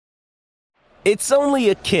It's only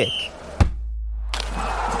a kick,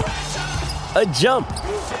 a jump,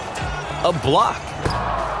 a block.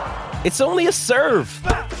 It's only a serve.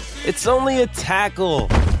 It's only a tackle,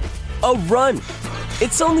 a run.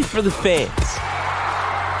 It's only for the fans.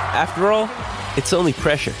 After all, it's only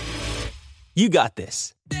pressure. You got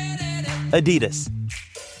this. Adidas.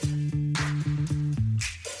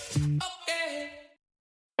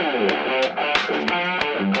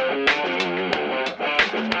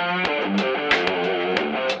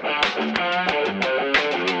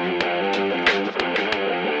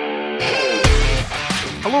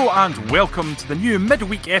 Hello and welcome to the new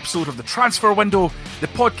midweek episode of The Transfer Window, the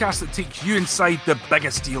podcast that takes you inside the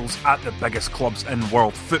biggest deals at the biggest clubs in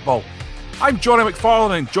world football. I'm Johnny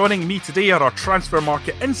McFarlane, and joining me today are our transfer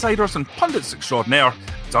market insiders and pundits extraordinaire,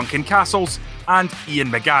 Duncan Castles and Ian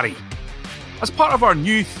McGarry. As part of our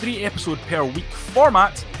new 3-episode per week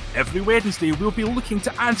format, every Wednesday we'll be looking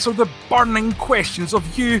to answer the burning questions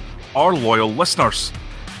of you, our loyal listeners.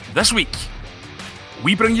 This week,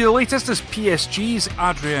 we bring you the latest as PSG's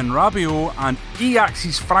Adrien Rabiot and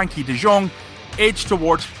Ajax's Frenkie de Jong edge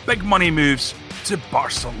towards big money moves to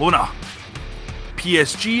Barcelona.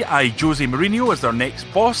 PSG eye Jose Mourinho as their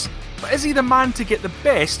next boss, but is he the man to get the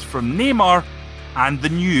best from Neymar and the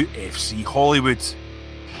new FC Hollywood?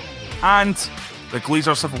 And the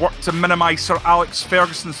Glazers have worked to minimise Sir Alex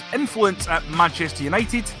Ferguson's influence at Manchester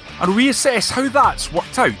United and reassess how that's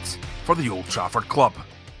worked out for the Old Trafford club.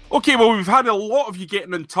 Okay, well, we've had a lot of you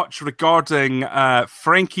getting in touch regarding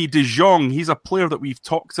Frenkie de Jong. He's a player that we've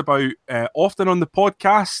talked about often on the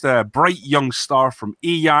podcast, a bright young star from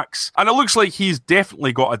Ajax. And it looks like he's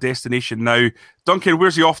definitely got a destination now. Duncan,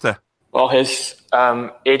 where's he off to? Well, his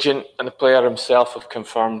agent and the player himself have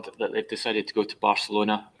confirmed that they've decided to go to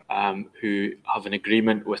Barcelona, who have an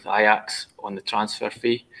agreement with Ajax on the transfer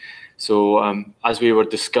fee. So as we were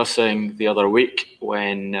discussing the other week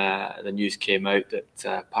when the news came out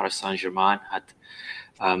that Paris Saint-Germain had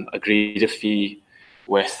agreed a fee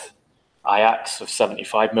with Ajax of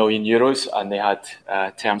 75 million euros and they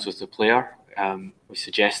had terms with the player, we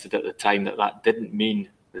suggested at the time that didn't mean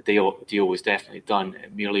the deal was definitely done.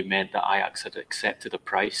 It merely meant that Ajax had accepted a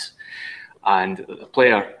price and the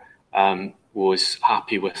player was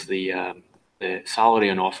happy with the salary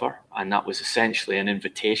on offer, and that was essentially an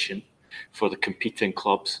invitation for the competing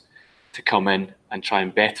clubs to come in and try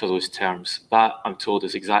and better those terms. That, I'm told,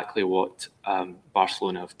 is exactly what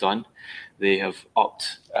Barcelona have done. They have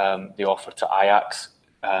upped the offer to Ajax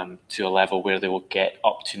to a level where they will get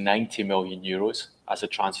up to 90 million euros as a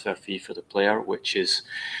transfer fee for the player, which is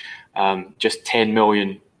just 10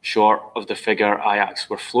 million short of the figure Ajax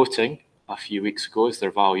were floating a few weeks ago as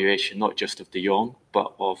their valuation, not just of De Jong,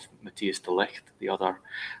 but of Matthias de Ligt, the other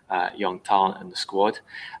young talent in the squad.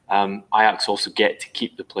 Ajax also get to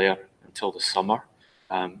keep the player until the summer,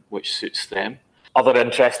 which suits them. Other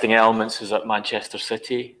interesting elements is that Manchester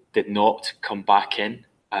City did not come back in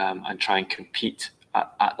and try and compete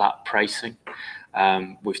at that pricing.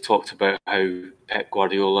 We've talked about how Pep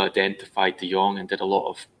Guardiola identified De Jong and did a lot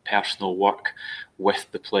of personal work with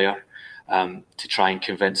the player to try and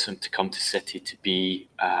convince him to come to City to be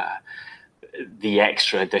the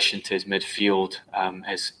extra addition to his midfield,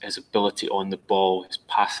 his ability on the ball, his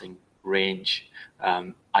passing range,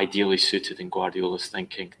 ideally suited in Guardiola's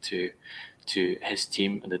thinking to his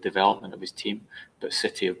team and the development of his team. But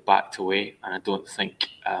City have backed away, and I don't think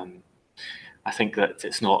I think that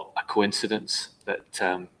it's not a coincidence that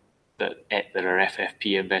there are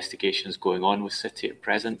FFP investigations going on with City at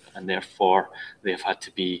present, and therefore they've had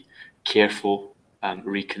to be careful,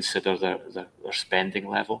 reconsider their spending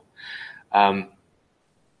level.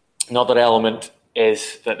 Another element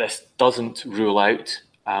is that this doesn't rule out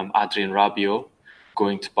Adrien Rabiot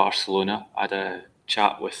going to Barcelona. I had a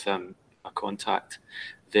chat with a contact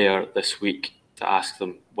there this week to ask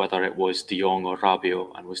them whether it was De Jong or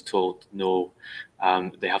Rabiot, and was told no,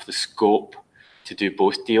 they have the scope to do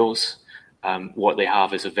both deals. What they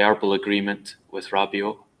have is a verbal agreement with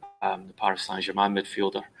Rabiot, the Paris Saint-Germain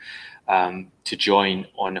midfielder, to join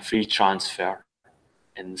on a free transfer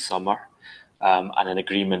in the summer, and an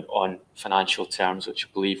agreement on financial terms, which I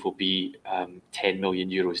believe will be 10 million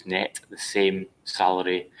euros net, the same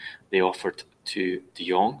salary they offered to De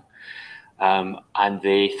Jong. And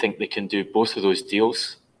they think they can do both of those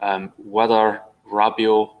deals. Whether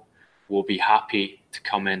Rabiot will be happy to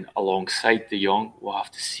come in alongside De Jong, we'll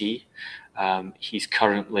have to see. He's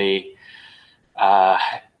currently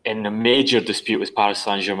in a major dispute with Paris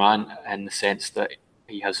Saint-Germain, in the sense that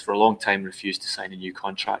he has for a long time refused to sign a new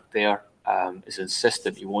contract there, is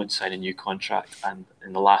insistent he won't sign a new contract. And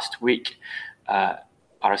in the last week,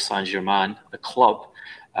 Paris Saint-Germain, the club,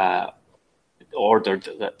 ordered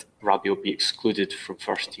that Rabiot be excluded from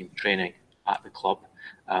first team training at the club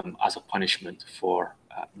as a punishment for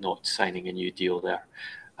not signing a new deal there.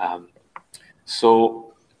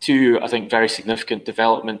 So two, I think, very significant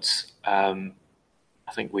developments. I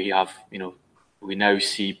think we now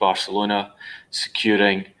see Barcelona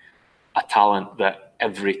securing a talent that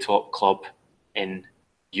every top club in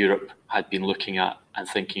Europe had been looking at and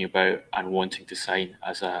thinking about and wanting to sign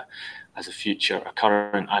as a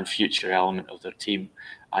current and future element of their team.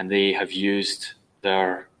 And they have used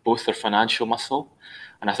both their financial muscle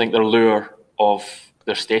and I think their lure of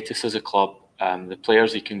their status as a club, the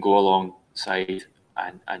players they can go alongside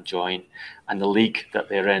and join, and the league that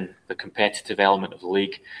they're in, the competitive element of the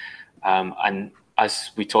league. And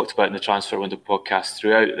as we talked about in the Transfer Window podcast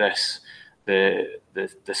throughout this,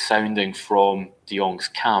 the sounding from De Jong's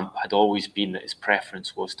camp had always been that his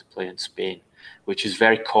preference was to play in Spain, which is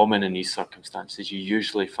very common in these circumstances. You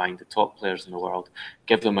usually find the top players in the world,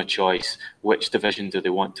 give them a choice, which division do they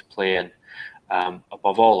want to play in?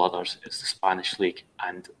 Above all others, it's the Spanish league.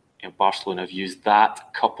 And Barcelona have used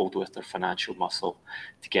that coupled with their financial muscle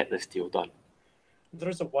to get this deal done. There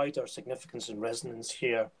is a wider significance and resonance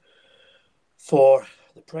here for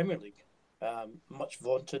the Premier League, much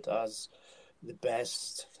vaunted as the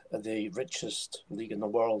best, the richest league in the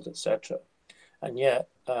world, etc. And yet,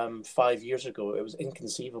 5 years ago, it was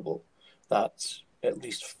inconceivable that at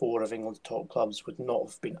least four of England's top clubs would not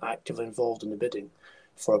have been actively involved in the bidding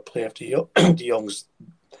for a player De Jong's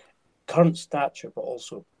current stature, but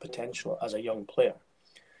also potential as a young player.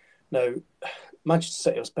 Now, Manchester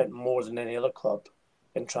City have spent more than any other club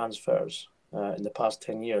in transfers in the past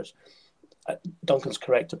 10 years. Duncan's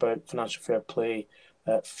correct about financial fair play,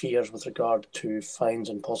 fears with regard to fines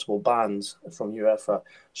and possible bans from UEFA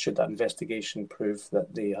should that investigation prove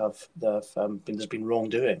that there's been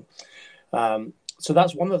wrongdoing. So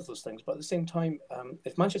that's one of those things. But at the same time,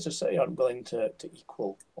 if Manchester City aren't willing to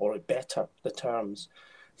equal or better the terms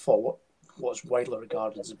for what's widely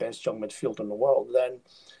regarded as the best young midfielder in the world, then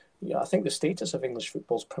I think the status of English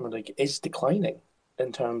football's Premier League is declining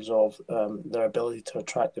in terms of their ability to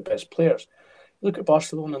attract the best players. Look at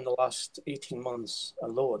Barcelona in the last 18 months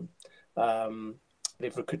alone.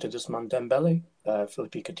 They've recruited Ousmane Dembele,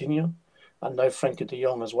 Philippe Coutinho, and now Frenkie de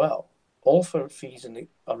Jong as well, all for fees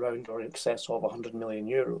around or in excess of 100 million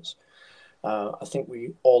euros. I think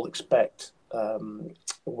we all expect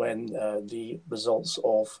when the results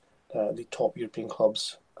of the top European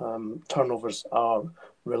clubs' turnovers are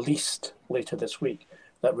released later this week,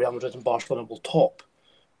 that Real Madrid and Barcelona will top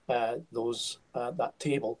that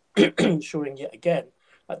table, showing yet again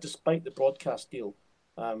that despite the broadcast deal,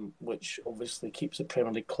 which obviously keeps the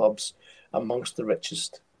Premier League clubs amongst the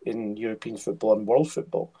richest in European football and world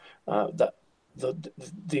football, that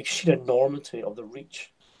the sheer enormity of the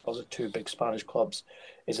reach of the two big Spanish clubs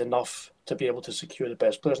is enough to be able to secure the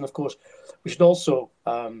best players. And of course, we should also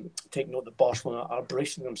take note that Barcelona are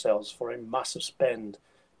bracing themselves for a massive spend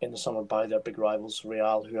in the summer by their big rivals,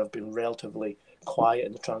 Real, who have been relatively quiet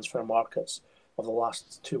in the transfer markets of the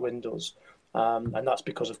last two windows. And that's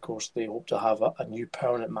because, of course, they hope to have a new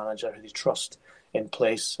permanent manager who they trust in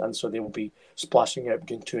place. And so they will be splashing out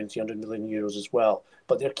between 200 and 300 million euros as well.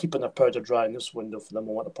 But they're keeping their powder dry in this window for the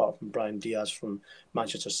moment, apart from Brahim Diaz from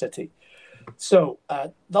Manchester City. So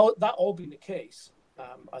that all being the case,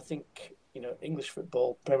 I think, English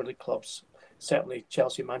football, Premier League clubs, certainly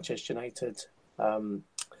Chelsea, Manchester United,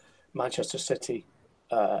 Manchester City,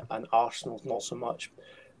 and Arsenal, not so much.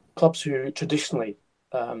 Clubs who traditionally,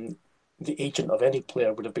 the agent of any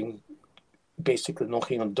player would have been basically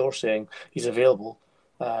knocking on the door saying, he's available,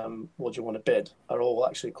 what do you want to bid? Are all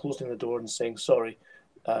actually closing the door and saying, sorry,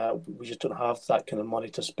 we just don't have that kind of money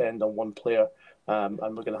to spend on one player, and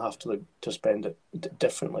we're going to have to look to spend it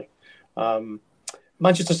differently.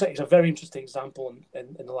 Manchester City is a very interesting example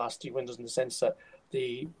in the last three windows in the sense that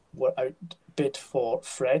they were outbid for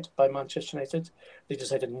Fred by Manchester United. They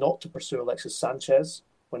decided not to pursue Alexis Sanchez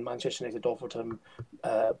when Manchester United offered him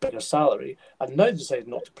a bigger salary, and now decided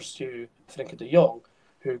not to pursue Frenkie de Jong,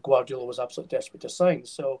 who Guardiola was absolutely desperate to sign.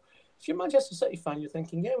 So if you're a Manchester City fan, you're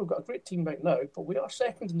thinking, yeah, we've got a great team right now, but we are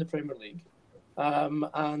second in the Premier League,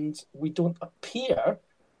 and we don't appear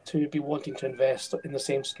to be wanting to invest in the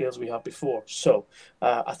same scales we have before. So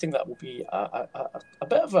I think that will be a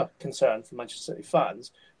bit of a concern for Manchester City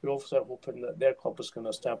fans, who also are hoping that their club is going to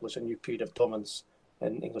establish a new period of dominance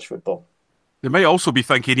in English football. They might also be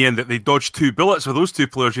thinking, Ian, that they dodged two bullets with those two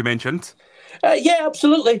players you mentioned. Yeah,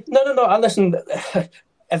 absolutely. No. Listen,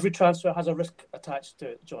 every transfer has a risk attached to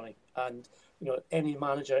it, Johnny. And any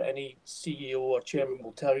manager, any CEO or chairman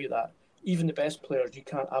will tell you that. Even the best players, you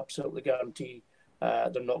can't absolutely guarantee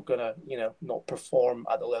they're not going to, not perform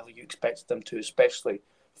at the level you expected them to, especially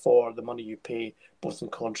for the money you pay, both in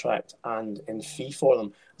contract and in fee for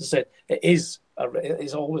them. As I said, it is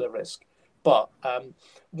always a risk. But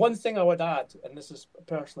one thing I would add, and this is a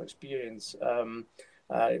personal experience,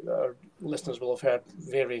 our listeners will have heard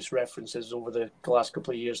various references over the last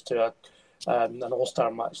couple of years to an all-star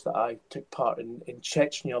match that I took part in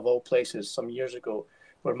Chechnya, of all places, some years ago,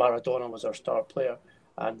 where Maradona was our star player.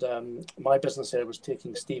 And my business there was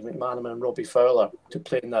taking Steve McManaman and Robbie Fowler to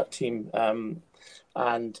play in that team.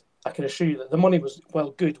 And I can assure you that the money was,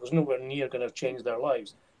 was nowhere near going to change their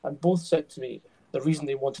lives. And both said to me the reason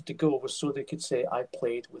they wanted to go was so they could say, I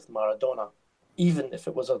played with Maradona, even if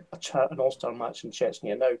it was an all-star match in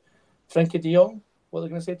Chechnya. Now, Frankie de Jong, what are they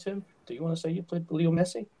going to say to him? Do you want to say you played with Leo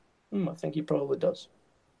Messi? I think he probably does.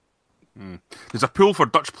 There's a pool for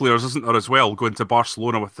Dutch players, isn't there, as well, going to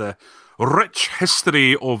Barcelona with the rich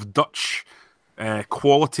history of Dutch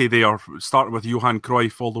quality there, starting with Johan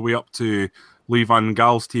Cruyff all the way up to Louis van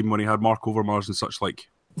Gaal's team when he had Mark Overmars and such like.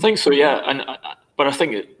 I think so, yeah. But I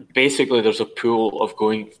think basically there's a pool of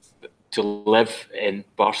going to live in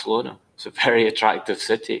Barcelona. It's a very attractive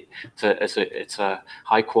city. It's a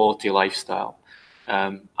high quality lifestyle,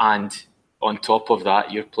 and on top of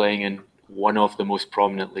that, you're playing in one of the most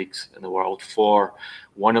prominent leagues in the world for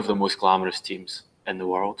one of the most glamorous teams in the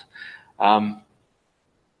world, and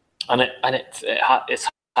it's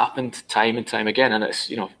happened time and time again. And it's,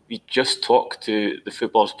 you just talk to the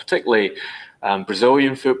footballers, particularly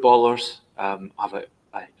Brazilian footballers, have a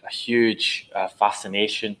huge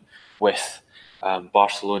fascination with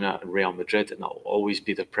Barcelona and Real Madrid, and that will always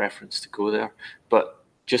be their preference to go there. But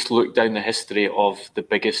just look down the history of the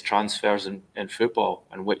biggest transfers in football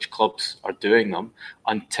and which clubs are doing them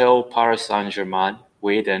until Paris Saint-Germain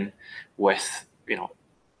weighed in with,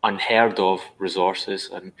 unheard of resources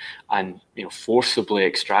and forcibly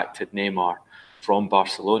extracted Neymar from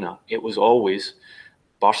Barcelona. It was always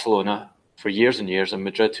Barcelona for years and years and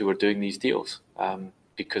Madrid who were doing these deals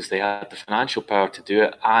because they had the financial power to do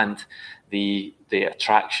it, and the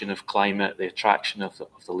attraction of climate, the attraction of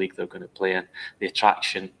the league they're going to play in, the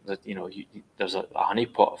attraction that, there's a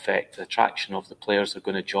honeypot effect, the attraction of the players they're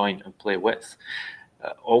going to join and play with,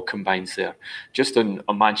 all combines there. Just on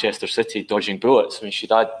Manchester City dodging bullets, I mean,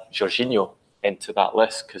 should add Jorginho into that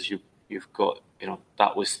list, because you've got,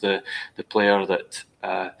 that was the player that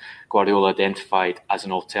Guardiola identified as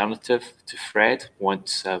an alternative to Fred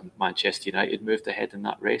once Manchester United moved ahead in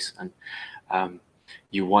that race. And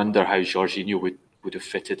you wonder how Jorginho would have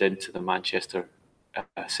fitted into the Manchester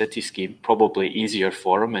City scheme. Probably easier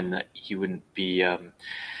for him in that he wouldn't be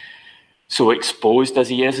so exposed as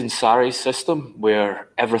he is in Sarri's system, where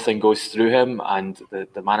everything goes through him and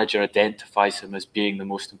the manager identifies him as being the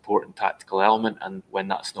most important tactical element. And when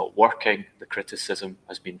that's not working, the criticism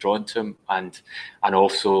has been drawn to him, and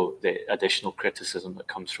also the additional criticism that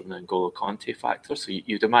comes from the N'Golo Kanté factor. So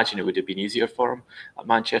you'd imagine it would have been easier for him at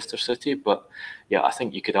Manchester City. But yeah, I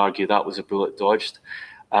think you could argue that was a bullet dodged.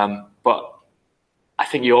 But I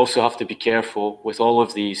think you also have to be careful with all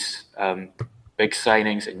of these big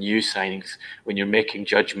signings and new signings when you're making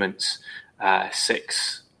judgments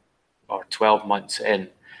 6 or 12 months in,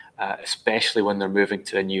 especially when they're moving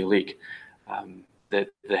to a new league. The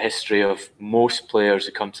history of most players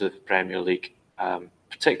who come to the Premier League,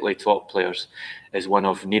 particularly top players, is one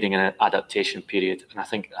of needing an adaptation period, and I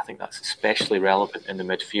think that's especially relevant in the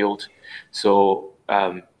midfield. So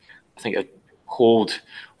I think I'd hold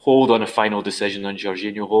on a final decision on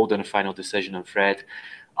Jorginho, hold on a final decision on Fred.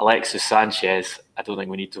 Alexis Sanchez, I don't think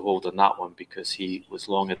we need to hold on that one because he was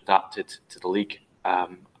long adapted to the league,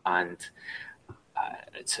 and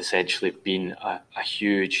it's essentially been a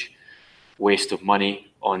huge waste of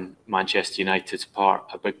money on Manchester United's part,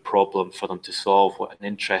 a big problem for them to solve. What an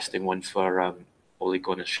interesting one for Ole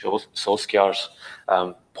Gunnar Solskjaer's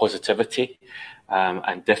positivity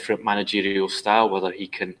and different managerial style, whether he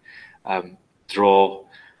can draw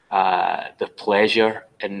the pleasure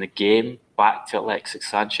in the game back to Alexis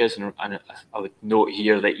Sanchez. And I would note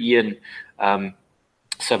here that Ian,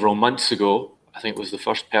 several months ago, I think was the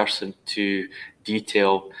first person to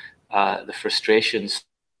detail the frustrations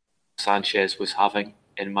Sanchez was having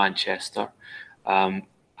in Manchester,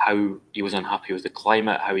 how he was unhappy with the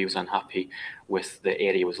climate, how he was unhappy with the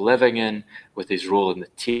area he was living in, with his role in the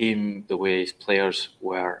team, the way his players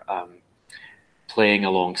were playing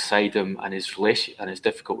alongside him, and his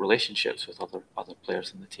difficult relationships with other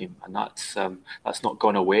players in the team. And that's not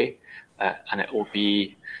gone away, and it will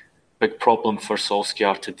be a big problem for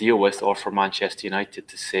Solskjaer to deal with, or for Manchester United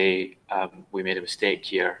to say, we made a mistake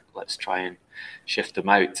here, let's try and shift him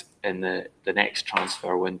out in the next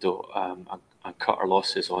transfer window. cut our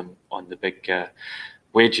losses on the big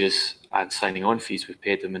wages and signing on fees we've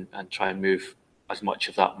paid them, and try and move as much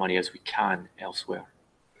of that money as we can elsewhere.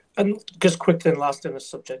 And just quickly, and last in this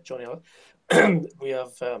subject, Johnny, we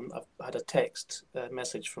have I've had a text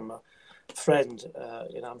message from a friend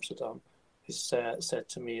in Amsterdam. He's said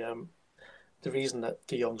to me, the reason that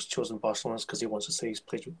De Jong's chosen Barcelona is because he wants to say he's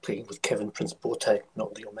playing with Kevin Prince Boateng,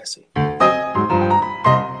 not Leo Messi.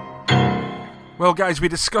 Well, guys, we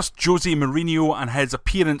discussed Jose Mourinho and his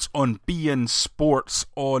appearance on beIN Sports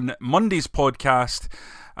on Monday's podcast.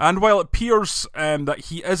 And while it appears that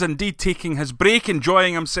he is indeed taking his break,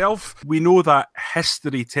 enjoying himself, we know that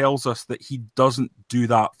history tells us that he doesn't do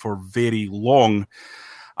that for very long.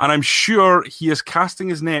 And I'm sure he is casting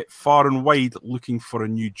his net far and wide looking for a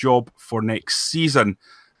new job for next season.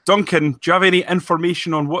 Duncan, do you have any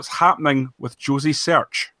information on what's happening with Jose's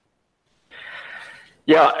search?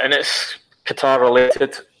 Yeah, and it's Qatar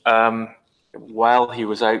related. While he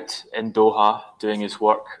was out in Doha doing his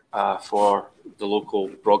work for the local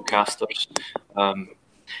broadcasters,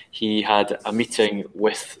 he had a meeting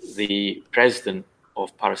with the president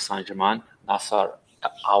of Paris Saint-Germain, Nasser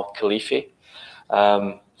Al-Khelaifi.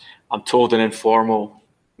 I'm told an informal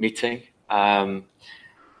meeting, but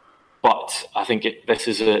I think this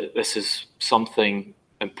is something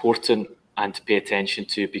important and to pay attention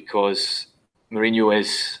to, because Mourinho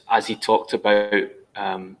is, as he talked about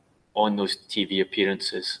on those TV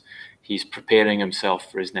appearances, he's preparing himself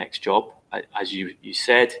for his next job. As you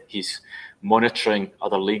said, he's monitoring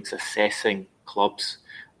other leagues, assessing clubs,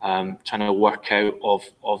 trying to work out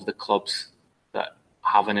of the clubs that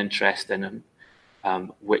have an interest in him,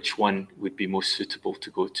 which one would be most suitable to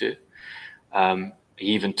go to. He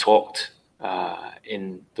even talked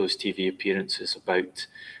in those TV appearances about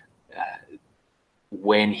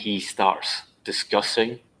when he starts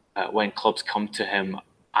discussing, when clubs come to him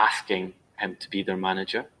asking him to be their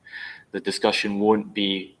manager, the discussion won't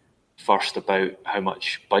be first about how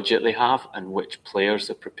much budget they have and which players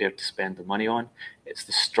they're prepared to spend the money on. It's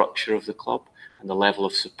the structure of the club and the level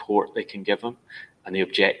of support they can give him and the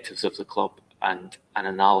objectives of the club, and an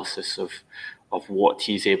analysis of what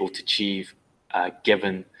he's able to achieve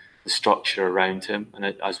given the structure around him. And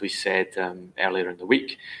as we said earlier in the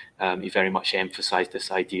week, he very much emphasised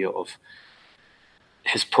this idea of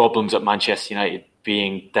his problems at Manchester United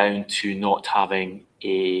being down to not having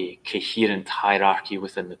a coherent hierarchy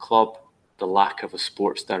within the club, the lack of a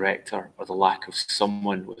sports director, or the lack of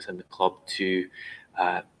someone within the club to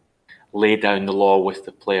lay down the law with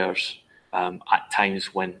the players at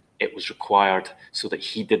times when it was required, so that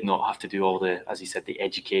he did not have to do all the, as he said, the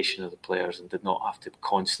education of the players, and did not have to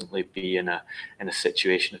constantly be in a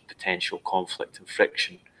situation of potential conflict and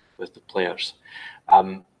friction with the players.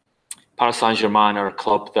 Paris Saint-Germain are a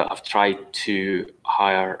club that have tried to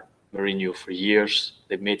hire Mourinho for years.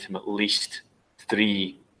 They've made him at least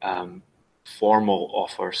 3 formal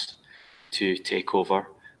offers to take over,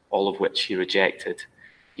 all of which he rejected.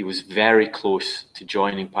 He was very close to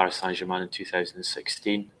joining Paris Saint-Germain in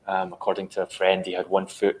 2016. According to a friend, he had one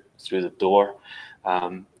foot through the door.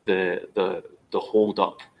 The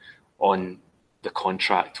hold-up on the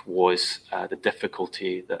contract was the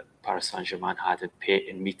difficulty that Paris Saint-Germain had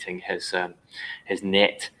in meeting his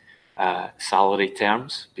net salary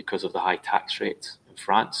terms because of the high tax rates in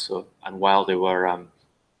France. So, and while they were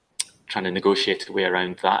trying to negotiate a way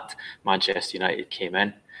around that, Manchester United came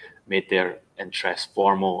in, made their interest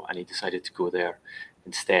formal, and he decided to go there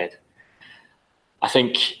instead. I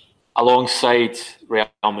think alongside Real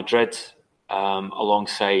Madrid,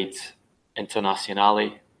 alongside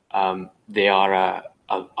Internazionale, they are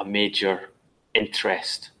a major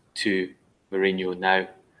interest to Mourinho now.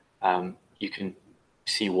 You can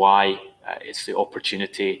see why. It's the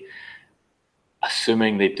opportunity,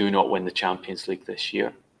 assuming they do not win the Champions League this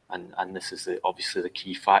year, and this is obviously the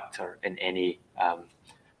key factor in any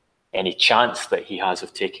chance that he has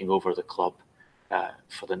of taking over the club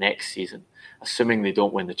for the next season. Assuming they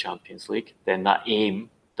don't win the Champions League, then that aim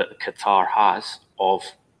that Qatar has of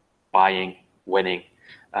winning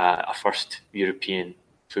a first European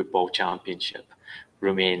football championship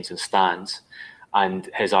remains and stands. And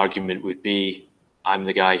his argument would be, I'm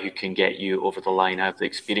the guy who can get you over the line. I have the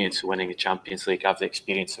experience of winning the Champions League. I have the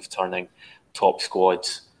experience of turning top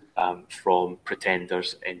squads from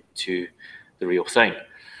pretenders into the real thing.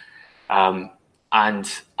 And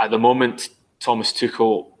at the moment, Thomas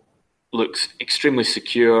Tuchel looks extremely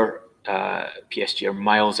secure. PSG are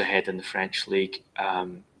miles ahead in the French league.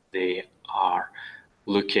 They are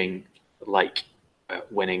looking like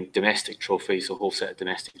winning domestic trophies, a whole set of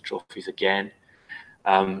domestic trophies again.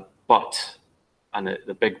 But and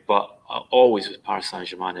the big but always with Paris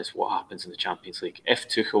Saint-Germain is what happens in the Champions League. If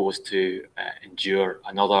Tuchel was to endure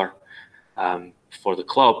another, for the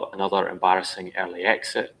club, another embarrassing early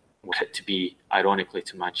exit, were it to be, ironically,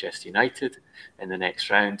 to Manchester United in the next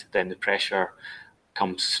round, then the pressure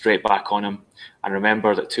comes straight back on him. And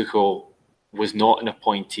remember that Tuchel was not an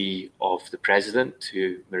appointee of the president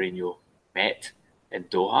who Mourinho met in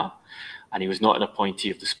Doha, and he was not an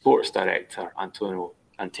appointee of the sports director, Antero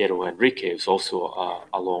Henrique, who's also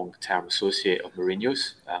a long-term associate of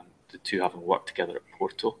Mourinho's, the two having worked together at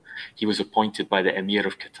Porto. He was appointed by the Emir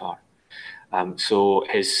of Qatar. So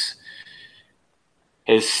his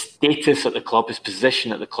status at the club, his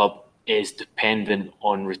position at the club, is dependent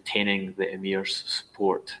on retaining the Emir's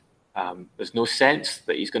support. There's no sense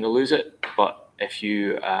that he's going to lose it, but if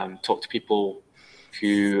you talk to people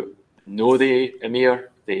who know the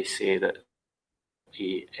Emir, they say that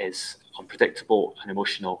he is unpredictable and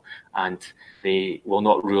emotional, and they will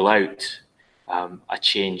not rule out a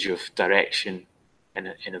change of direction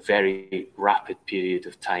in a very rapid period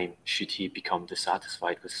of time should he become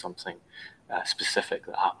dissatisfied with something specific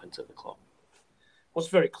that happens at the club. What's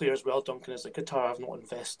very clear as well, Duncan, is that Qatar have not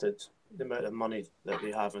invested the amount of money that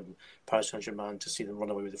they have in Paris Saint-Germain to see them run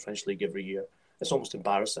away with the French League every year. It's almost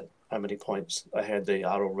embarrassing how many points ahead they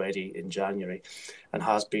are already in January, and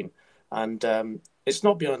has been. And it's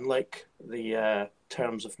not been unlike the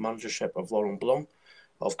terms of managership of Laurent Blanc,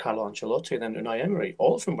 of Carlo Ancelotti, and then Unai Emery.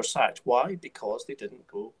 All of them were sacked. Why? Because they didn't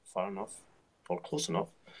go far enough or close enough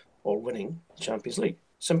or winning the Champions League.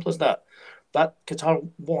 Simple as that. That Qatar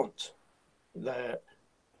want the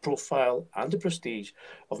profile and the prestige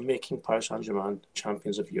of making Paris Saint-Germain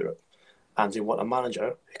champions of Europe. And they want a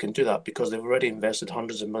manager who can do that because they've already invested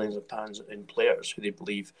hundreds of millions of pounds in players who they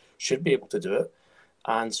believe should be able to do it.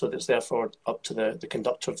 And so it's therefore up to the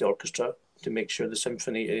conductor of the orchestra to make sure the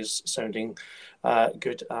symphony is sounding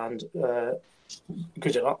good and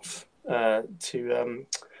good enough to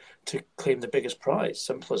claim the biggest prize.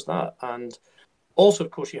 Simple as that. And also,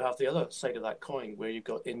 of course, you have the other side of that coin where you've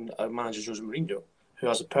got in manager Jose Mourinho, who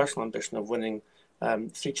has a personal ambition of winning 3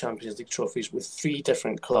 Champions League trophies with 3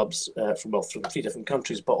 different clubs from 3 different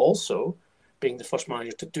countries, but also being the first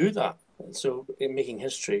manager to do that. And so in making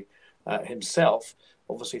history himself,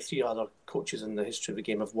 obviously 3 other coaches in the history of the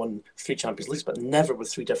game have won 3 Champions Leagues, but never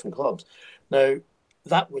with 3 different clubs. Now,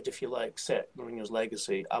 that would, if you like, set Mourinho's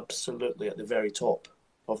legacy absolutely at the very top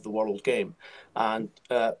of the world game. And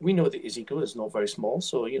we know that his ego is not very small.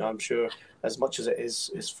 So, I'm sure as much as it is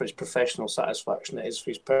for his professional satisfaction, it is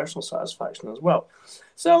for his personal satisfaction as well.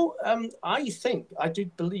 So I do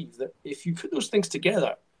believe that if you put those things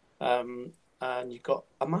together, and you've got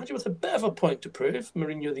a manager with a bit of a point to prove,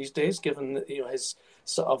 Mourinho these days, given his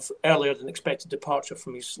sort of earlier than expected departure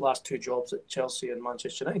from his last 2 jobs at Chelsea and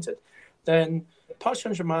Manchester United, then Paris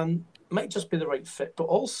Saint-Germain might just be the right fit, but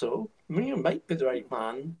also Mourinho might be the right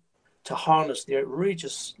man to harness the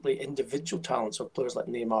outrageously individual talents of players like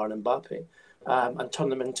Neymar and Mbappe, and turn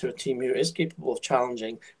them into a team who is capable of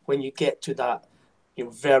challenging when you get to that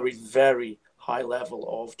very, very high level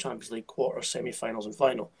of Champions League quarter, semi-finals and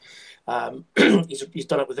final. He's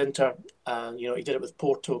done it with Inter, he did it with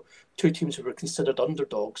Porto, 2 teams who were considered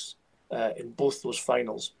underdogs in both those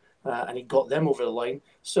finals, and he got them over the line.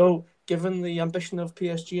 So given the ambition of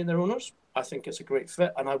PSG and their owners, I think it's a great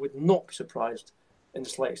fit, and I would not be surprised in the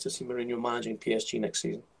slightest to see Mourinho managing PSG next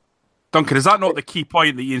season. Duncan, is that not the key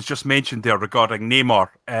point that Ian's just mentioned there regarding Neymar?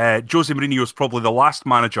 Jose Mourinho is probably the last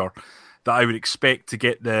manager that I would expect to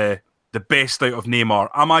get the best out of Neymar.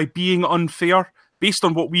 Am I being unfair based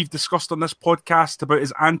on what we've discussed on this podcast about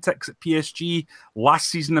his antics at PSG last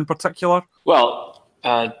season in particular? Well,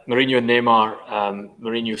 Mourinho and Neymar,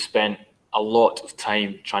 Mourinho spent a lot of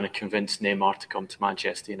time trying to convince Neymar to come to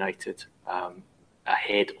Manchester United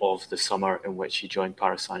ahead of the summer in which he joined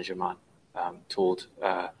Paris Saint-Germain, told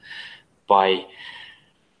by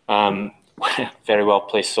very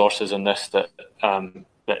well-placed sources on this that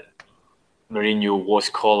Mourinho was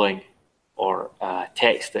calling or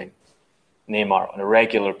texting Neymar on a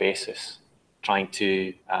regular basis, trying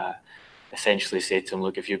to essentially say to him,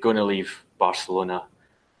 look, if you're going to leave Barcelona,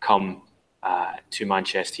 come to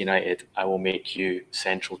Manchester United. I will make you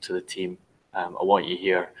central to the team. I want you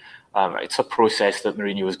here. It's a process that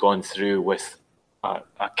Mourinho has gone through with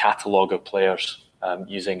a catalogue of players,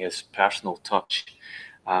 using his personal touch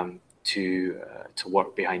to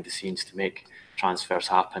work behind the scenes to make transfers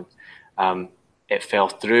happen. It fell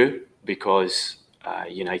through because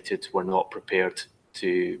United were not prepared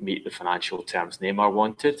to meet the financial terms Neymar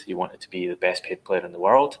wanted. He wanted to be the best paid player in the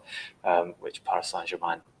world, which Paris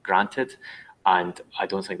Saint-Germain granted. And I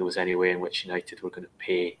don't think there was any way in which United were going to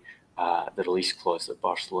pay the release clause that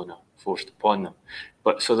Barcelona forced upon them.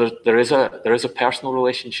 But so there is a personal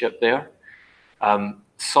relationship there.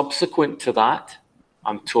 Subsequent to that,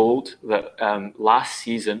 I'm told that last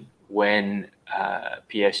season when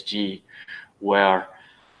PSG were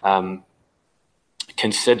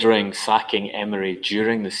considering sacking Emery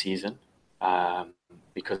during the season,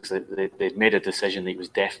 because they'd made a decision that he was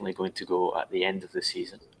definitely going to go at the end of the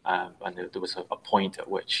season. And there was a point at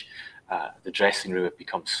which the dressing room had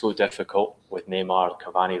become so difficult with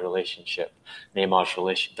Neymar-Cavani relationship,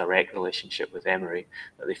 Neymar's direct relationship with Emery,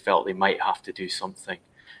 that they felt they might have to do something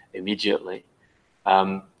immediately.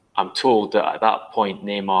 I'm told that at that point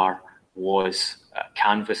Neymar was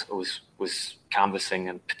canvassing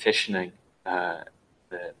and petitioning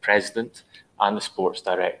the president and the sports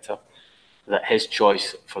director that his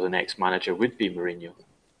choice for the next manager would be Mourinho.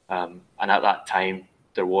 And at that time,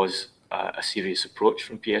 there was a serious approach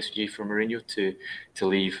from PSG for Mourinho to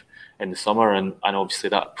leave in the summer. And obviously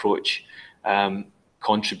that approach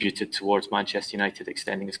contributed towards Manchester United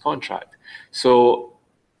extending his contract. So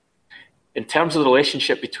in terms of the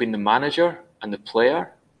relationship between the manager and the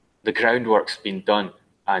player, the groundwork's been done.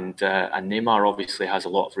 And Neymar obviously has a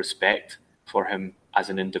lot of respect for him as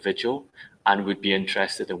an individual and would be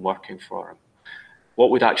interested in working for him. What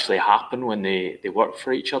would actually happen when they work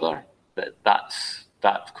for each other? That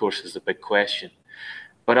of course is the big question.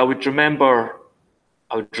 But I would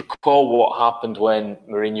recall what happened when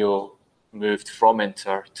Mourinho moved from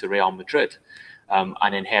Inter to Real Madrid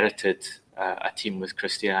and inherited a team with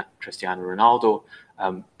Cristiano Ronaldo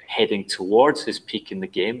heading towards his peak in the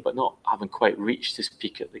game, but not having quite reached his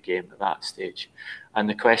peak at the game at that stage. And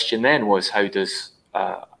the question then was, how does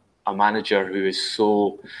a manager who is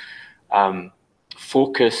so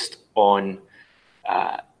focused on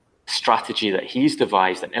strategy that he's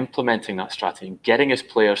devised and implementing that strategy and getting his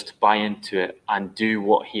players to buy into it and do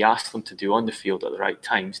what he asks them to do on the field at the right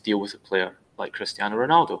times, deal with a player like Cristiano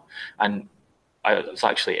Ronaldo? And I was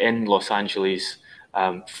actually in Los Angeles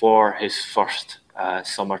for his first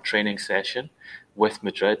summer training session with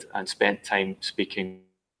Madrid and spent time speaking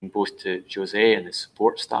both to Jose and his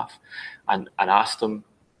support staff and asked him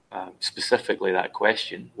specifically that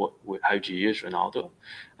question, how do you use Ronaldo?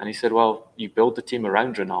 And he said, well, you build the team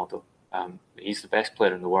around Ronaldo. He's the best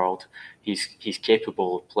player in the world. He's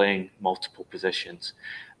capable of playing multiple positions.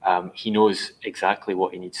 He knows exactly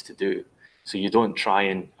what he needs to do. So you don't try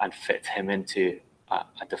and fit him into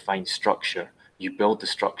a defined structure. You build the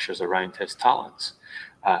structures around his talents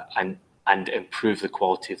and improve the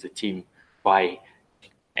quality of the team by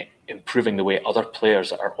improving the way other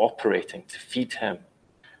players are operating to feed him.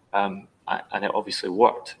 And it obviously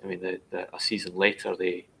worked. I mean, a season later,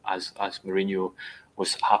 as Mourinho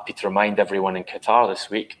was happy to remind everyone in Qatar this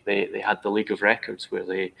week, they had the League of Records where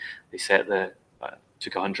they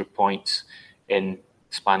took 100 points in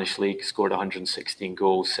Spanish League, scored 116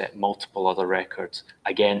 goals, set multiple other records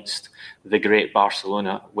against the great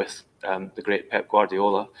Barcelona with the great Pep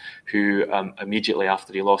Guardiola, who immediately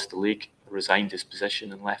after he lost the league resigned his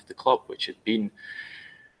position and left the club, which had been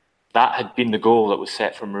the goal that was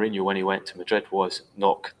set for Mourinho when he went to Madrid, was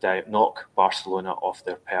knock Barcelona off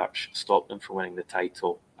their perch, stop them from winning the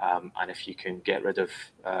title, and if you can get rid of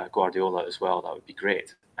Guardiola as well, that would be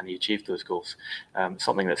great. And he achieved those goals.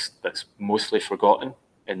 Something that's mostly forgotten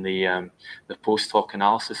in the post-hoc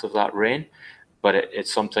analysis of that reign, but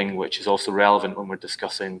it's something which is also relevant when we're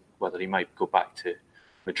discussing whether he might go back to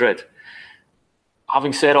Madrid.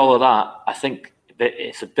 Having said all of that, I think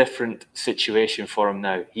it's a different situation for him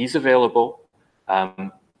now. He's available.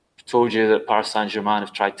 Told you that Paris Saint-Germain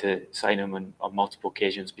have tried to sign him on multiple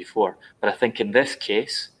occasions before. But I think in this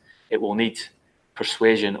case, it will need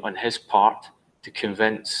persuasion on his part to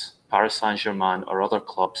convince Paris Saint-Germain or other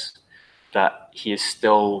clubs that he is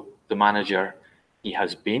still the manager he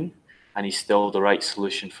has been and he's still the right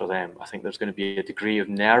solution for them. I think there's going to be a degree of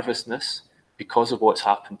nervousness because of what's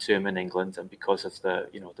happened to him in England and because of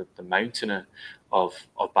the mountain of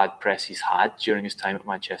bad press he's had during his time at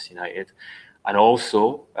Manchester United. And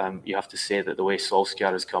also, you have to say that the way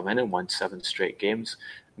Solskjaer has come in and won 7 straight games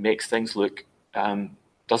makes things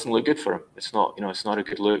doesn't look good for him. It's not a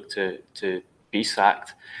good look to be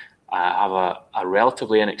sacked, have a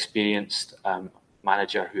relatively inexperienced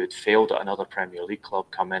manager who had failed at another Premier League club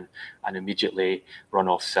come in and immediately run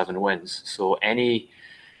off 7 wins. So any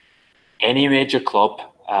major club,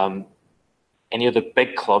 any of the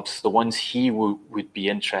big clubs, the ones he would be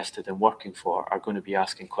interested in working for, are going to be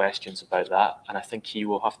asking questions about that. And I think he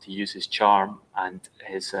will have to use his charm and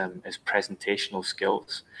his presentational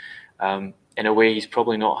skills in a way he's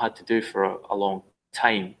probably not had to do for a long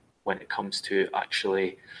time when it comes to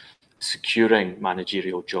actually securing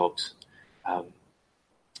managerial jobs,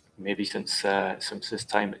 maybe since his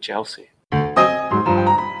time at Chelsea.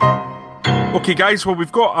 Okay, guys, well,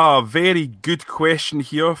 we've got a very good question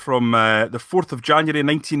here from the 4th of January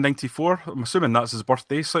 1994. I'm assuming that's his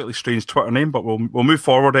birthday. Slightly strange Twitter name, but we'll move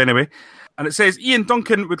forward anyway. And it says, Ian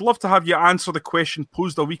Duncan would love to have you answer the question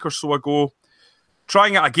posed a week or so ago.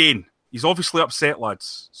 Trying it again. He's obviously upset,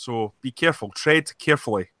 lads, so be careful. Tread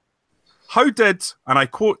carefully. How did, and I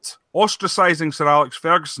quote, ostracising Sir Alex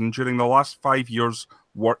Ferguson during the last 5 years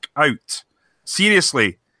work out?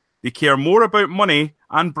 Seriously, they care more about money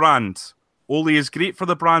and brand. Ole is great for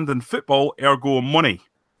the brand in football, ergo money.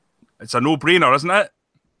 It's a no-brainer, isn't it?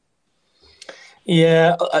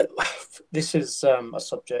 Yeah, this is a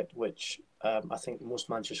subject which I think most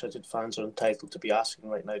Manchester United fans are entitled to be asking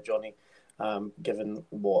right now, Johnny, given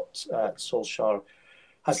what Solskjaer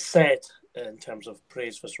has said in terms of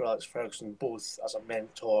praise for Sir Alex Ferguson, both as a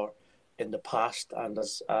mentor in the past and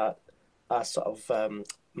as a sort of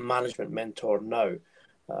management mentor now.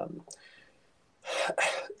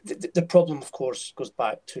 The problem, of course, goes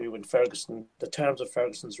back to when the terms of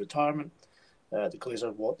Ferguson's retirement, the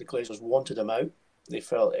Glazers wanted him out. They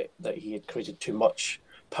felt that he had created too much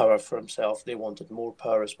power for himself. They wanted more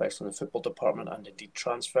power, especially in the football department and indeed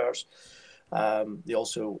transfers. They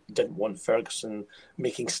also didn't want Ferguson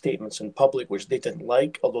making statements in public, which they didn't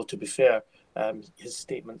like, although to be fair, his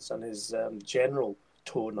statements and his general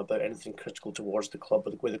tone about anything critical towards the club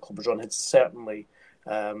or the way the club was run had certainly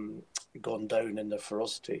gone down in their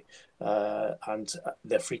ferocity and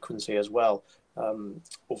their frequency as well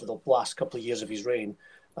over the last couple of years of his reign.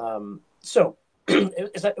 So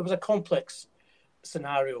it was a complex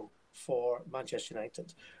scenario for Manchester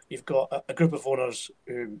United. You've got a group of owners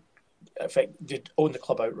who in fact did own the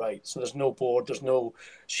club outright. So there's no board, there's no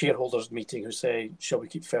shareholders meeting who say, shall we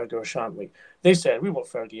keep Fergie or shan't we? They said, we want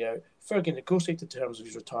Fergie out. Fergie negotiated terms of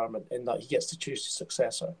his retirement in that he gets to choose his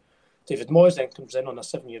successor. David Moyes then comes in on a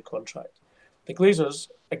 7-year contract. The Glazers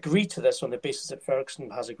agree to this on the basis that Ferguson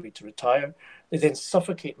has agreed to retire. They then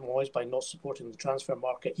suffocate Moyes by not supporting the transfer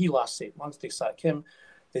market. He lasts 8 months, they sack him.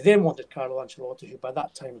 They then wanted Carlo Ancelotti, who by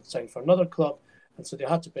that time had signed for another club, and so they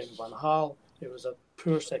had to bring Van Gaal. It was a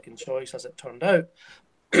poor second choice, as it turned out.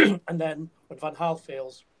 And then when Van Gaal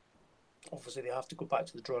fails, obviously they have to go back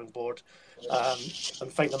to the drawing board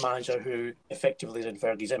and find a manager who effectively is in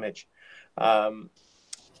Fergie's image.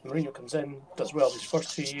 Mourinho comes in, does well his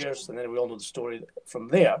first 2 years, and then we all know the story from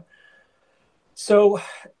there. So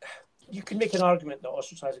you can make an argument that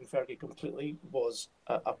ostracising Fergie completely was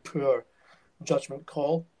a poor judgment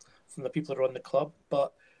call from the people who run the club.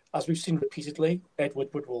 But as we've seen repeatedly, Ed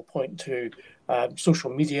Woodward will point to social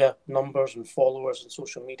media numbers and followers and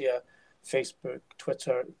social media, Facebook,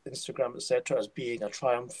 Twitter, Instagram, etc., as being a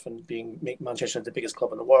triumph and make Manchester the biggest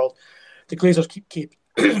club in the world. The Glazers keep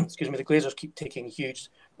the Glazers keep taking huge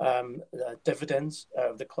dividends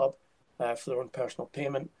out of the club for their own personal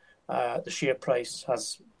payment. The share price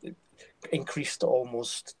has increased to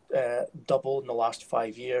almost double in the last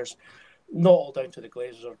 5 years. Not all down to the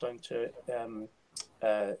Glazers or down to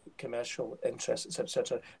commercial interests,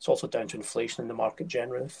 etc. It's also down to inflation in the market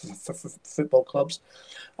generally for football clubs.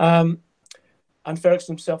 And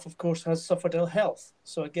Ferguson himself, of course, has suffered ill health.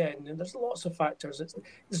 So again, there's lots of factors.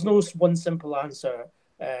 There's no one simple answer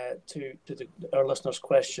to our listeners'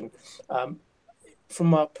 question.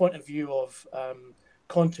 From a point of view of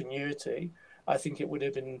continuity, I think it would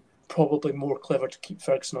have been probably more clever to keep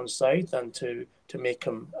Ferguson on side than to make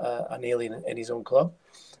him an alien in his own club.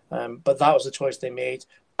 But that was the choice they made,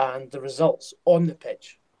 and the results on the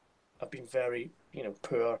pitch have been very,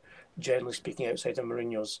 poor, generally speaking, outside of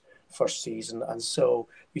Mourinho's first season, and so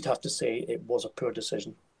you'd have to say it was a poor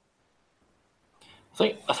decision.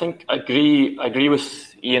 I think I agree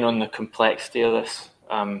with Ian on the complexity of this.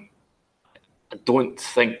 I don't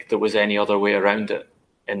think there was any other way around it,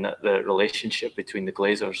 in that the relationship between the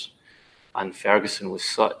Glazers and Ferguson was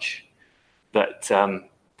such that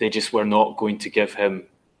they just were not going to give him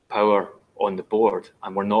power on the board,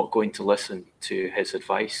 and were not going to listen to his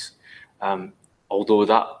advice. Although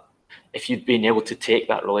that, if you'd been able to take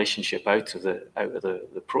that relationship out of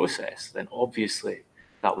the process, then obviously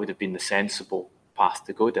that would have been the sensible path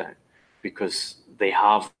to go down, because they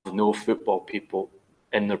have no football people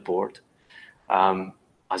in their board.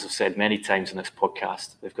 As I've said many times in this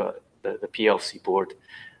podcast, they've got the PLC board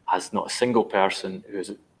has not a single person who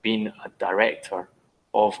has been a director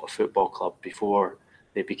of a football club before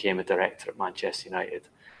they became a director at Manchester United.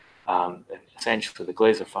 Essentially the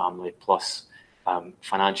Glazer family plus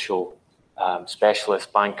financial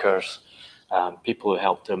specialists, bankers, people who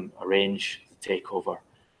helped them arrange the takeover.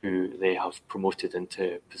 who they have promoted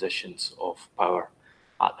into positions of power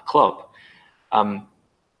at the club.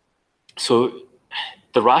 So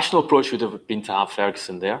the rational approach would have been to have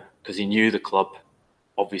Ferguson there, because he knew the club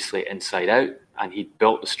obviously inside out, and he'd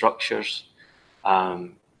built the structures.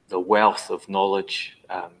 The wealth of knowledge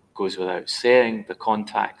goes without saying, the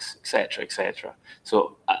contacts, etc., etc.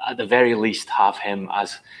 So at the very least, have him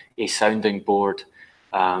as a sounding board,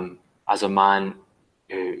 as a man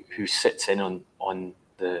who sits in on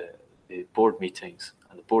the board meetings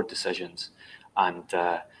and the board decisions, and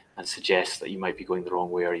suggests that you might be going the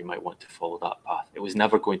wrong way or you might want to follow that path. It was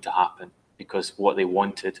never going to happen, because what they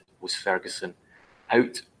wanted was Ferguson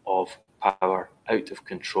out of power, out of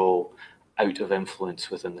control, out of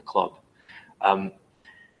influence within the club.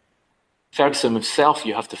 Ferguson himself,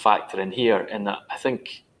 you have to factor in here, in that I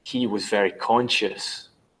think he was very conscious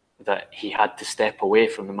that he had to step away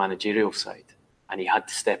from the managerial side, and he had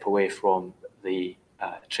to step away from the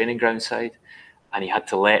training ground side, and he had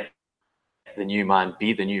to let the new man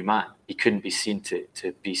be the new man. He couldn't be seen to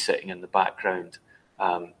be sitting in the background,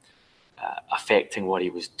 affecting what he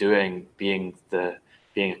was doing, being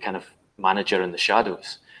a kind of manager in the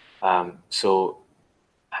shadows. And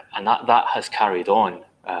that has carried on.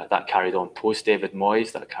 That carried on post David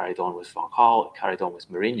Moyes. That carried on with Van Gaal. It carried on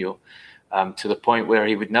with Mourinho, to the point where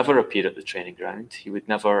he would never appear at the training ground. He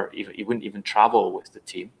wouldn't even travel with the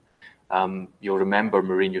team. You'll remember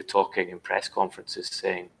Mourinho talking in press conferences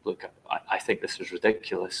saying, "Look, I think this is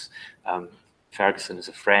ridiculous. Ferguson is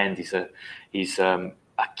a friend. He's a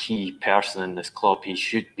key person in this club. He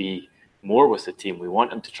should be more with the team. We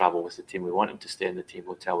want him to travel with the team. We want him to stay in the team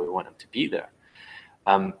hotel. We want him to be there."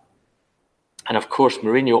 And of course,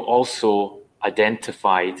 Mourinho also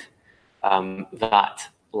identified that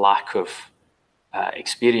lack of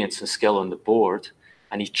experience and skill on the board,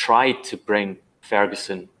 and he tried to bring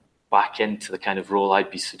Ferguson back into the kind of role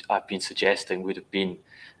I've been suggesting would have been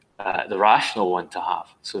the rational one to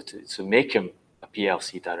have. So make him a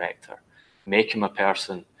PLC director, make him a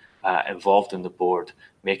person involved in the board,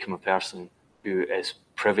 make him a person who is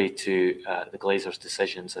privy to the Glazers'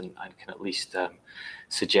 decisions and can at least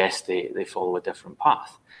suggest they follow a different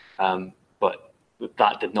path. But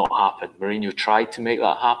that did not happen. Mourinho tried to make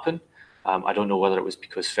that happen. I don't know whether it was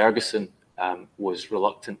because Ferguson was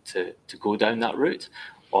reluctant to go down that route,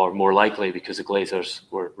 or more likely because the Glazers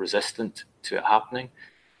were resistant to it happening,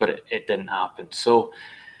 but it didn't happen. So,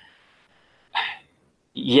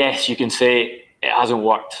 yes, you can say it hasn't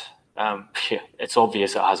worked. It's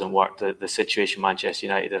obvious it hasn't worked. The situation Manchester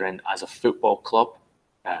United are in as a football club,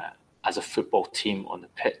 as a football team on the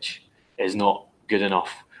pitch, is not good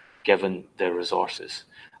enough given their resources.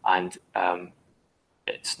 And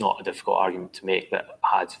it's not a difficult argument to make that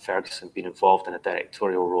had Ferguson been involved in a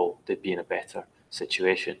directorial role, they'd be in a better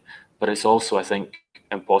situation. But it's also, I think,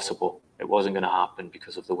 impossible. It wasn't going to happen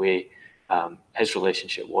because of the way his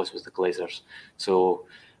relationship was with the Glazers. So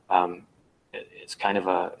it's kind of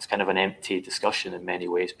an empty discussion in many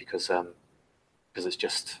ways, because it's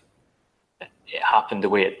just, it happened the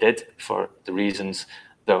way it did for the reasons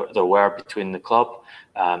there were between the club,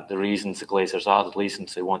 the reasons the Glazers are, the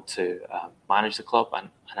reasons they want to manage the club, and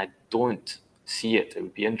I don't see it. It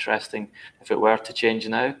would be interesting if it were to change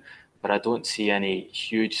now, but I don't see any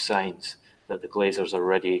huge signs that the Glazers are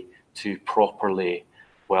ready to properly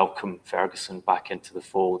welcome Ferguson back into the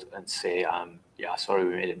fold and say, yeah, sorry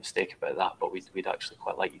we made a mistake about that, but we'd actually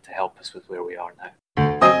quite like you to help us with where we are now.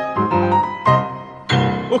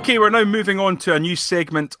 Okay, we're now moving on to a new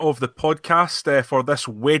segment of the podcast for this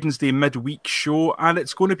Wednesday midweek show, and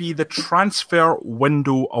it's going to be the Transfer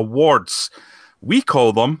Window Awards. We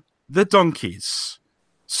call them the Donkeys.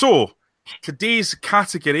 So, today's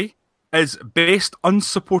category is Best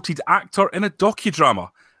Unsupported Actor in a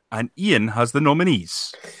Docudrama, and Ian has the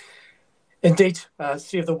nominees. Indeed,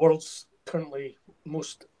 three of the world's currently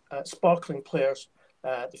most sparkling players.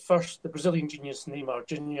 The first, the Brazilian genius Neymar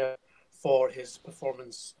Jr., for his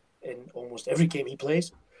performance in almost every game he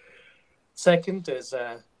plays. Second is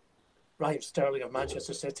Raheem Sterling of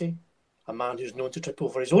Manchester City, a man who's known to trip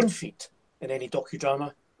over his own feet in any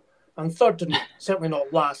docudrama. And third, and certainly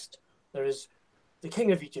not last, there is the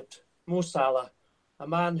King of Egypt, Mo Salah, a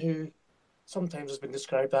man who sometimes has been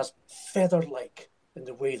described as feather-like in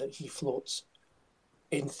the way that he floats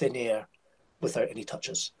in thin air without any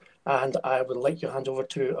touches. And I would like to hand over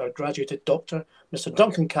to our graduated doctor, Mr.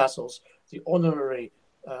 Duncan Castles, the honorary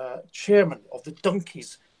chairman of the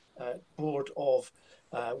Donkeys board of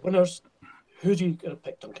winners. Who do you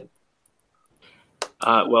pick, Duncan?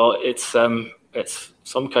 Well, it's some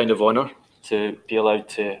kind of honour to be allowed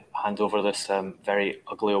to hand over this very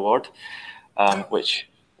ugly award, which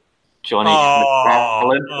Johnny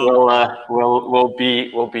McFarlane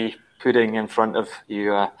will be putting in front of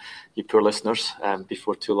you, you poor listeners,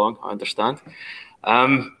 before too long. I understand.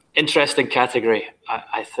 Interesting category.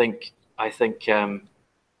 I think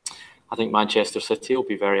Manchester City will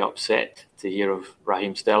be very upset to hear of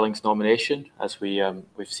Raheem Sterling's nomination, as we've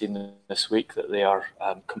seen this week that they are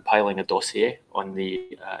compiling a dossier on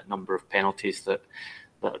the number of penalties that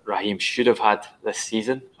Raheem should have had this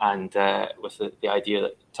season, and with the idea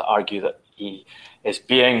to argue that he is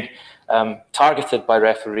being targeted by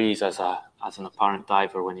referees as an apparent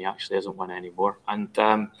diver when he actually hasn't won anymore. And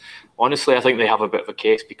honestly, I think they have a bit of a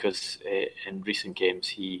case, because in recent games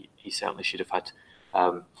he certainly should have had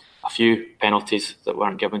a few penalties that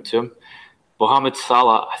weren't given to him. Mohamed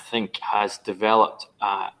Salah, I think, has developed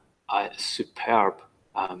a superb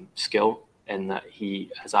skill in that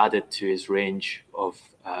he has added to his range of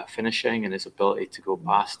finishing and his ability to go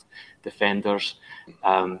past defenders,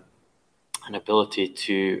 an ability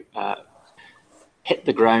to hit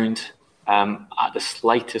the ground at the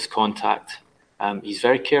slightest contact. He's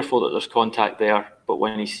very careful that there's contact there, but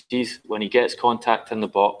when he gets contact in the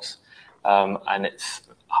box, and it's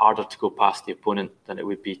harder to go past the opponent than it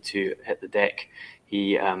would be to hit the deck,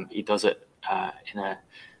 he does it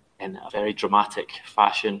in a very dramatic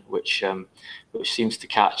fashion, which seems to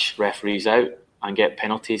catch referees out and get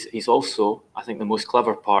penalties. He's also, I think the most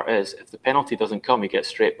clever part is, if the penalty doesn't come, he gets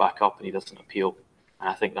straight back up and he doesn't appeal. And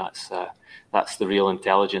I think that's the real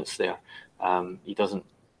intelligence there.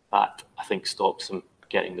 That I think stops him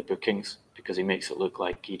getting the bookings, because he makes it look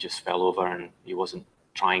like he just fell over and he wasn't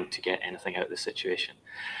trying to get anything out of the situation.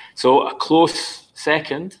 So a close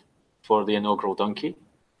second for the inaugural donkey,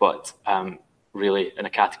 but really in a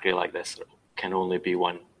category like this, there can only be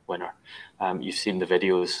one winner. You've seen the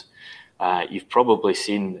videos. You've probably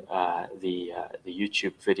seen the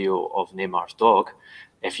YouTube video of Neymar's dog.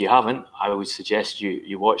 If you haven't, I would suggest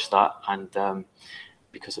you watch that, and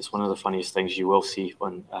because it's one of the funniest things you will see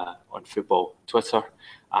on football Twitter,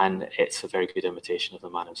 and it's a very good imitation of the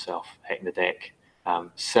man himself, hitting the deck,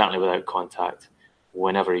 certainly without contact,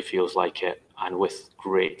 whenever he feels like it, and with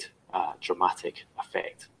great dramatic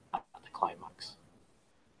effect at the climax.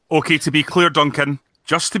 Okay, to be clear, Duncan,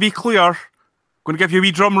 just to be clear, I'm going to give you a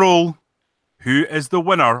wee drum roll. Who is the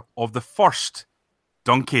winner of the first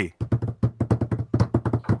donkey?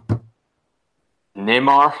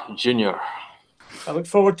 Neymar Jr. I look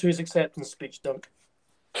forward to his acceptance speech, Dunk.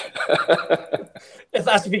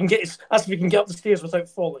 That's if he can get up the stairs without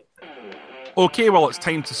falling. Okay, well, it's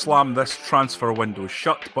time to slam this transfer window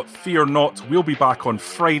shut, but fear not, we'll be back on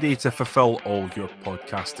Friday to fulfill all your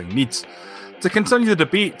podcasting needs. To continue the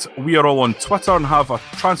debate, we are all on Twitter and have a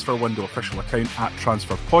Transfer Window official account at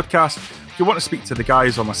Transfer Podcast. If you want to speak to the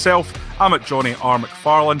guys or myself, I'm at Johnny R.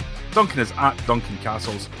 McFarlane, Duncan is at Duncan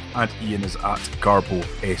Castles, and Ian is at Garbo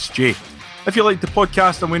SJ. If you like the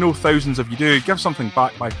podcast, and we know thousands of you do, give something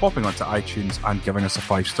back by popping onto iTunes and giving us a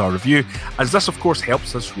 5-star review, as this of course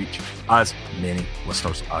helps us reach as many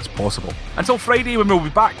listeners as possible. Until Friday, when we'll be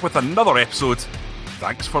back with another episode,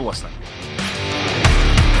 thanks for listening.